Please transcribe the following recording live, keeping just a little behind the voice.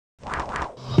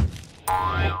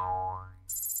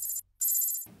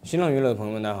新浪娱乐的朋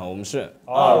友们，大家好，我们是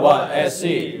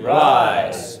R1SE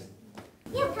Rise。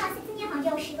你有看到今天好像就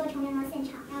有10个成员到现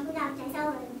场，然后不知道翟潇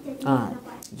闻就今天的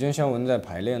关系。今天肖文在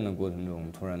排练的过程中，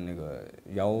突然那个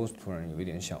腰突然有一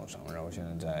点小伤，然后现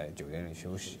在在酒店里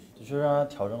休息。就是让他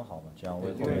调整好嘛，这样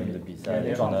为后面的比赛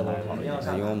状态很好。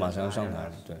因为我马上要上台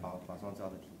了，对。马上这样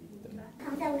的体力。好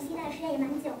像在无锡待的时间也蛮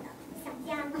久的，想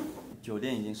家吗？酒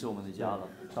店已经是我们的家了，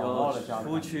就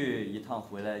出去一趟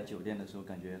回来，酒店的时候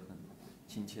感觉很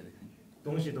亲切的感觉。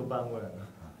东西都搬过来了。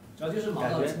主要就是忙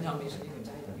到经常没时间给家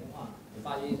里打电话，我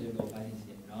爸就一直给我发信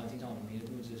息，然后经常我们平时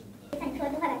录制什么的。像你说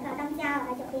都快把当家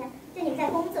了，来酒店，就你在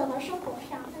工作和生活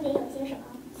上分别有一些什么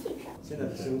趣事？现在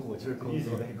的生活就是工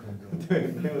作，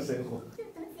对，没有生活。就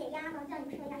怎么解压呢？像你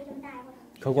们说压力这么大，或者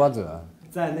嗑瓜子啊。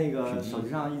在那个手机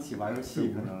上一起玩游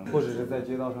戏，可能或者是在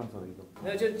街道上走一走。没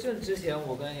有，就之前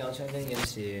我跟姚晨跟妍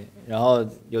希，然后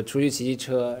有出去骑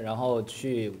车，然后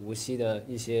去无锡的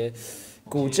一些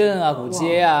古镇啊、古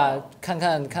街啊，看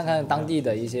看当地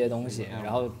的一些东西，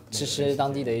然后吃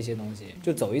当地的一些东西，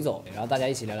就走一走，然后大家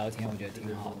一起聊聊天，我觉得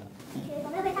挺好的。有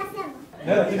没有被发现吗？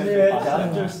没有，就是因为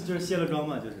就是卸了妆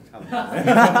嘛，就是差不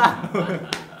多。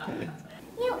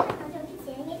因为我看到就之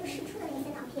前因为就试出的那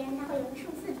些导片，它会有个数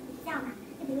字比较嘛，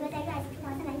就比如说在 R1SE 出道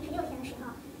316天的时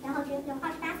候，然后只有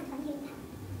28次团体舞台，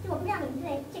就我不知道你们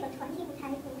对这个团体舞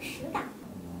台有实感。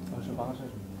28是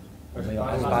什么？没有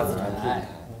28次团体。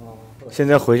现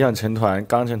在回想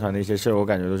刚成团的一些事儿，我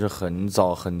感觉都是很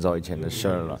早以前的事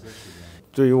儿了。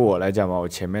对于我来讲吧，我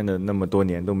前面的那么多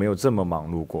年都没有这么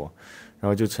忙碌过，然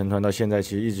后就成团到现在，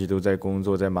其实一直都在工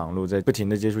作，在忙碌，在不停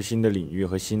的接触新的领域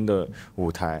和新的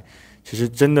舞台。其实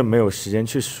真的没有时间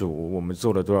去数我们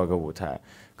做了多少个舞台，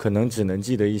可能只能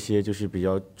记得一些就是比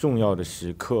较重要的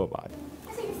时刻吧。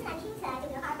那所以现在听起来，就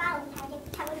比如28个舞台，这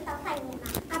差不多是到快1年嘛。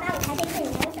28舞台这对你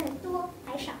来说算是多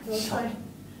还是少？少。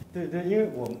对，因为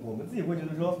我们自己会觉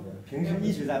得说，平时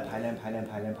一直在排练，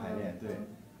对，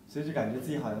所以就感觉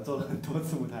自己好像做了很多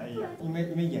次舞台一样。因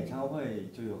为演唱会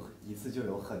就有一次就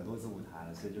有很多次舞台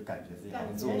了，所以就感觉自己好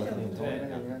像做了很多。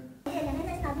而且两位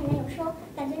在新导片里面有说，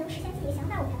感觉能实现自己的想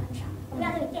法舞台很少。我不知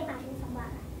道对你变化是从哪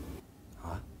来。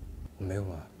啊？没有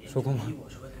吧？说过吗？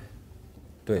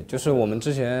对，就是我们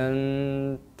之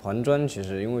前团专，其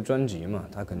实因为专辑嘛，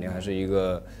它肯定还是一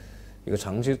个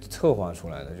长期策划出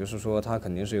来的，就是说它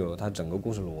肯定是有它整个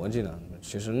故事逻辑的。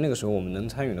其实那个时候我们能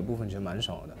参与的部分其实蛮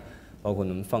少的，包括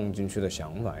能放进去的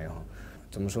想法也好，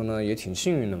怎么说呢，也挺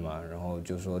幸运的嘛。然后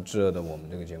就说制了的我们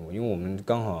这个节目，因为我们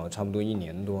刚好差不多1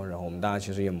年多，然后我们大家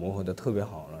其实也磨合得特别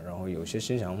好了，然后有些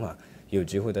新想法，有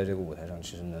机会在这个舞台上，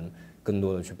其实能更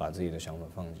多的去把自己的想法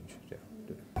放进去，这样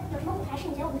对。有什么舞台是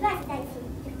你觉得我们R1SE在一起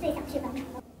就是最想去完成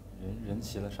的？人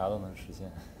齐了，啥都能实现。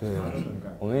对，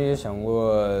我们也想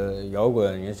过摇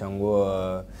滚，也想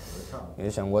过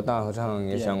大合唱，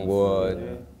也想过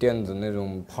电子那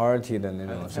种 party 的那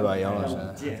种，是吧，杨老师？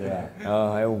对。然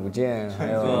后还有舞剑，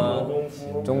还有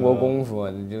中国功夫，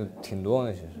就挺多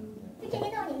的其实。就这些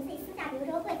都是你们自己私下，比如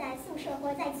说会在宿舍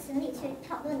或者在群里去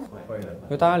讨论的。会的。因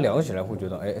为大家聊起来会觉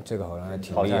得，哎，这个好像还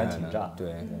挺厉害的，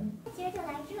对。其实就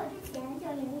来之前，就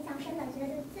是你们印象深的，觉得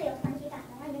就是最有团体感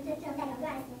的，然后你们最能代表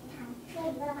R1SE谈，说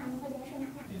一个的话，你会觉得是哪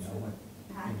两个？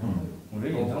我觉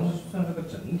得演唱会算是个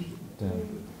整体。对。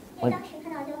因为当时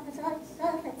看到就所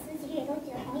有的粉丝其实也都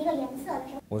觉得同一个颜色的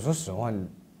时候。我说实话，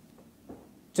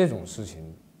这种事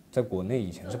情在国内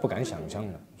以前是不敢想象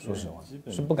的，说实话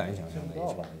是不敢想象的以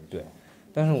前。对。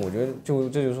但是我觉得这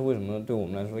就是为什么对我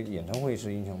们来说演唱会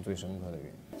是印象最深刻的原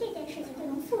因。这件事情就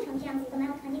能促成这样子一个蛮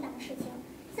有团体感的事情，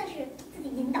算是自己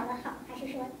引导的好，还是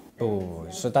说？不，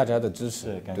是大家的支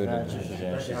持，对，支持这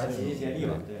件事情。集结力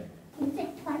嘛，对。你们对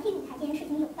团体舞台这件事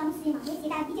情有刚需吗？因为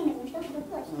大家毕竟每个人都是个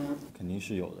个体。肯定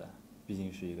是有的，毕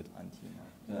竟是一个团体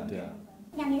嘛。对啊。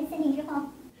2年限定之后。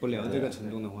不聊这个沉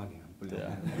重的话题，不聊。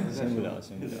先不聊。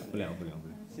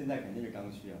现在肯定是刚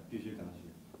需啊，必须刚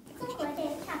需。经过这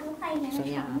差不多快1年的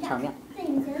成长，对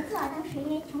你们觉得做到当时因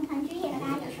为成团之夜，大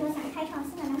家也说想开创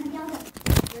新的男团标准。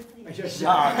哎呀！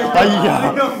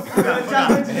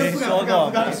说过，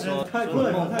太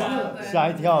困了，吓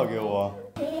一跳给我。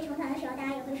因为成团的时候，大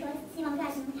家也会说希望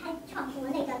R1SE能开创国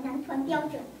内的男团标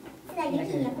准。现在已经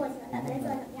1年过去了，大家做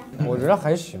的怎么样？我觉得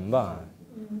还行吧。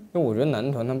因为我觉得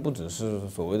男团它不只是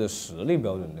所谓的实力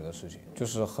标准这个事情，就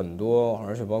是很多，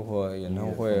而且包括演唱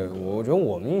会，我觉得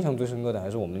我们印象最深刻的还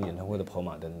是我们演唱会的跑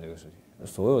马灯这个事情。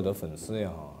所有的粉丝也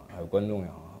好，还有观众也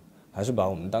好，还是把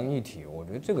我们当一体，我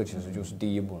觉得这个其实就是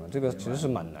第一步了，这个其实是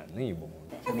蛮难的一步。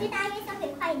那其实大家因为相对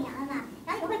快1年了嘛，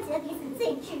然后你们会觉得彼此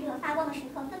最炙热发光的时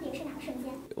刻分别是哪个瞬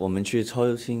间？我们去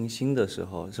超新星的时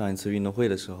候，上一次运动会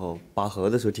的时候，拔河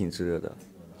的时候挺炙热的。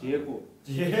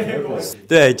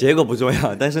对，结果不重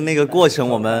要，但是那个过程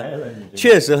我们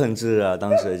确实很炙热，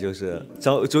当时就是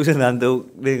周震南都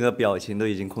那个表情都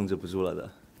已经控制不住了的，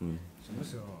什么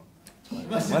时候？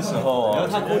什么时候？然后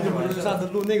他控制不住上次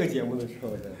录那个节目的时候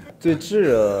的。最炙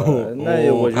热，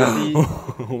那我觉得第一，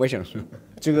我想说，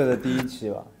这个的第一期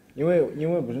吧，因为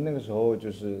不是那个时候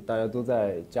就是大家都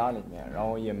在家里面，然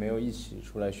后也没有一起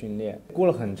出来训练，过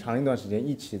了很长一段时间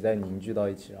一起再凝聚到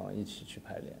一起，然后一起去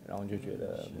排练，然后就觉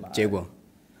得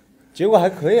结果还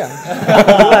可以啊，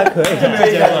还可以，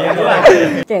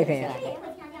这个可以。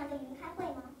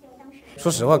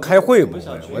说实话，开会不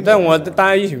会，但我大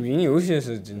家一起云游戏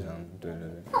是经常，对。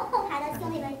后排的就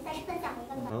那个再分享一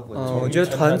个吧。我觉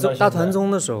得大团综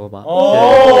的时候吧。对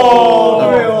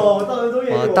哦，大团综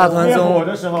也有。大团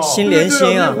综心连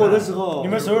心啊！你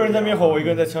们所有人在灭火，我一个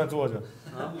人在车上坐着，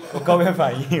我高原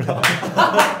反应了。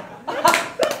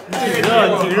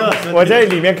挺热，我在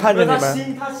里面看着你们。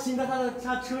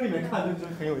他车里面看就是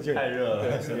很有劲。太热了，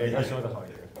对，他说的好一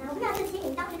点。我不知道，就其实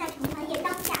你当时在成团业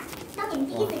当下，当你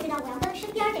第一次知道我要跟身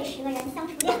边这10个人相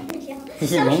处2年的时候，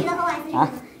当时的 OS 是什么？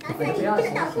然后现在你真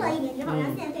的到过了1年之后，然后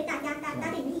现在对大家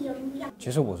对你的意义有什么不一样？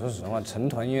其实我说实话，成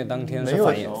团夜当天是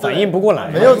反应不过来，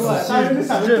没有仔细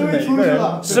认每个人，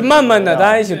是慢慢的，大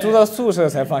家一起住到宿舍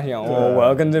才发现，我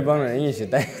要跟这帮人一起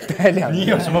待2年。你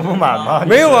有什么不满吗？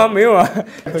没有啊，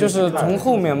就是从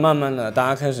后面慢慢的，大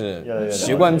家开始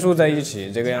习惯住在一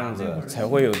起这个样子，才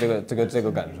会有这个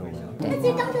感受。那其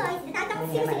实刚住到一起，大家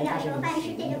刚清醒一点的时候，发现是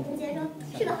这个不觉得说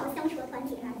是个好相处的团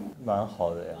体，蛮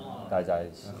好的呀，大家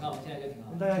一起。那我们现在就挺好。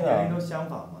大家年龄都相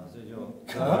仿嘛，所以就。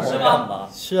是吗？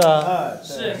是啊，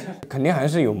是。肯定还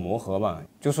是有磨合吧，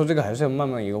就说这个还是要慢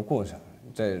慢一个过程。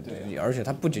而且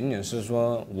它不仅仅是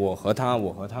说我和他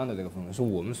的这个氛围，是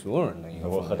我们所有人的一个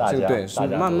氛围，我和大家，对，是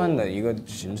慢慢的一个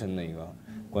形成的一个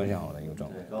关系好的一个状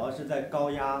态。主要是在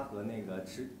高压和那个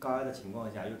高压的情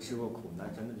况下又吃过苦，那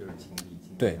真的就是情敌。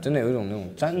对，真的有一种那种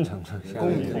战场上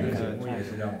共同感。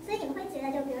所以你们会觉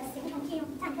得，就比如形成这种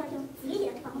战车这种集体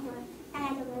的团伙，大概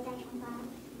就比如在成团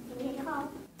几个月之后。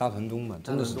大团综嘛，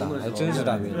真的是还真是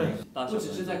大团综。不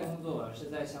只是在工作，而是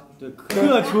在相处。对，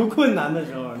克除困难的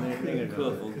时候，那个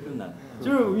克服困难。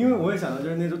就是因为我也想到，就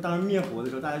是那时候当时灭火的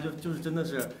时候，大家就是真的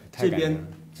是这边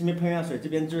喷下水，这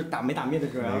边就是打没打灭的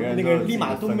时候，然后那个立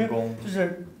马都没，就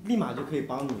是立马就可以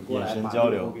帮你过来把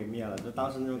火给灭了，就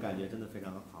当时那种感觉真的非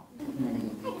常好。那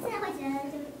你现在会觉得，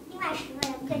就是另外10个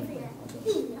人对自己的意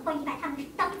义，或者你把他们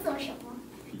当做什么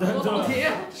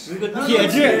？10个铁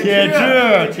质，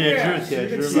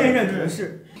现任同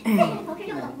事。同事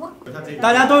这么冷漠。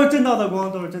大家都是正道的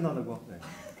光，对。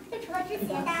就除了之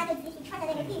前大家就集体穿的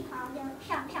那个浴袍就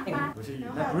上班，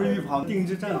那不是浴袍，定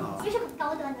制战袍。其实很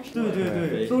高端的，是吧？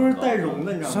对，都是带绒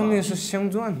的，你知道吗？上面是镶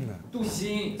钻的。镀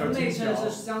锌，内衬是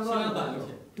镶钻的。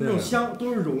那种镶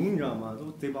都是绒，你知道吗？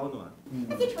都贼保暖。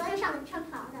那其实除了上穿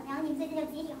袍的，然后你们最近就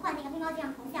集体换那个面包这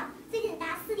样头像，最近大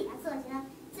家私底下做觉得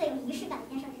最有仪式感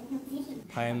的一件事是那种集体。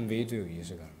拍 MV 最有仪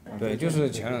式感。对，就是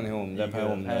前2天我们在拍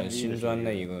我们的新专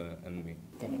的一个 MV。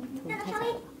那稍微。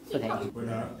不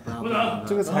能，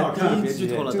这个才第一集，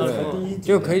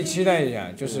就可以期待一下，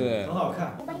就是很好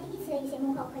看。关于第1期的一些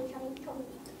幕后，可以稍微透露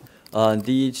一下。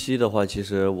第1期的话，其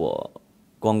实我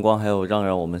光还有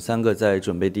让我们3个在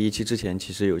准备第1期之前，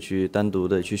其实有去单独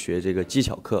的去学这个技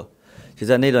巧课。其实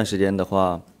在那段时间的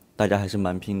话，大家还是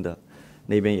蛮拼的，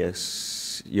那边也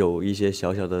是有一些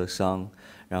小小的伤，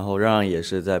然后让也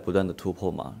是在不断的突破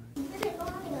嘛。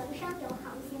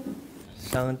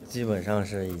伤基本上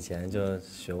是以前就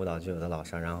学舞蹈就有的老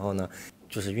伤，然后呢，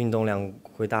就是运动量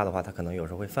会大的话，他可能有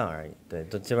时候会犯而已，对，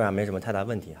都基本上没什么太大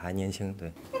问题，还年轻，对。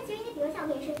那其实因为比如像我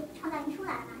们也是创造营出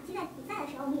来嘛，其实在比赛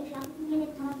的时候，我们也是要面对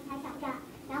不同的舞台挑战，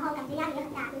然后感觉压力也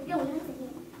很大，就任务也很紧。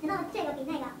难道这个比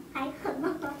那个还狠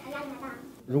吗？还压力还大？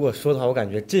如果说的话，我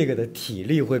感觉这个的体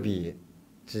力会比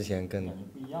之前更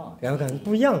不一样，然后感觉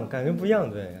不一样，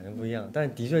对，感觉不一样。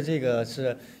但的确这个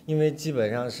是因为基本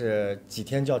上是几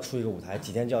天就要出一个舞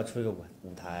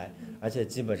台，而且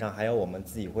基本上还有我们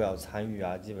自己会要参与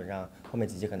啊，基本上后面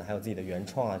几期可能还有自己的原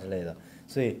创啊之类的，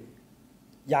所以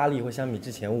压力会相比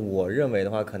之前，我认为的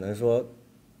话，可能说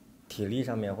体力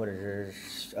上面或者是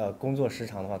工作时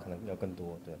长的话，可能要更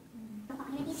多，对。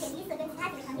因为第一次跟其他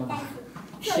几个团队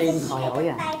在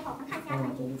一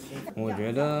起。我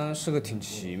觉得是个挺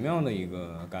奇妙的一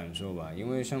个感受吧，因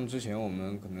为像之前我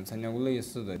们可能参加过类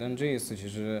似的，但这一次其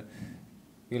实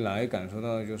一来感受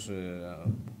到就是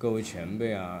各位前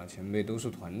辈都是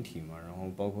团体嘛，然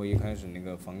后包括一开始那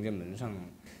个房间门上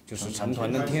就是成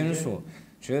团的天数，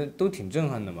觉得都挺震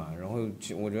撼的吧。然后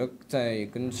我觉得在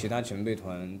跟其他前辈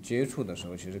团接触的时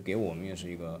候，其实给我们也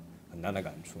是一个很大的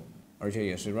感触，而且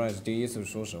也是 R1SE 第一次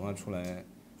说实话出来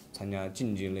参加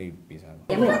竞技类比赛吧。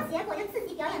结果就自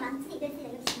己表演完，自己对自己的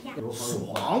一个评价。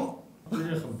爽，就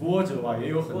是很波折吧，也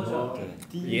有很多，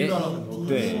也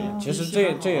对，其实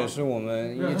这也是我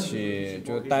们一起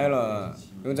就待了，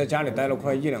因为在家里待了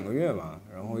快1-2个月吧，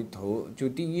然后就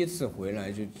第一次回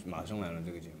来就马上来了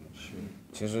这个节目。是，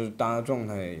其实大家状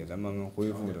态也在慢慢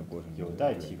恢复的过程中，有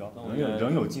待提高，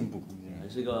仍有进步空间。还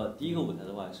是个第一个舞台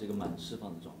的话，是一个蛮释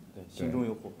放的状态，对，心中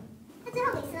有火。那最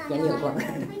后每次呢，有没有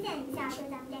推荐一下就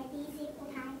咱们这第一期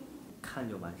舞台？看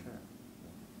就完事儿。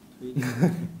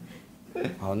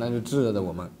好，那就炙热的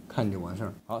我们看就完事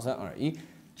儿。好，3、2、1，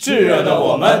炙热的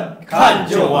我们看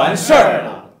就完事儿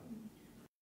了。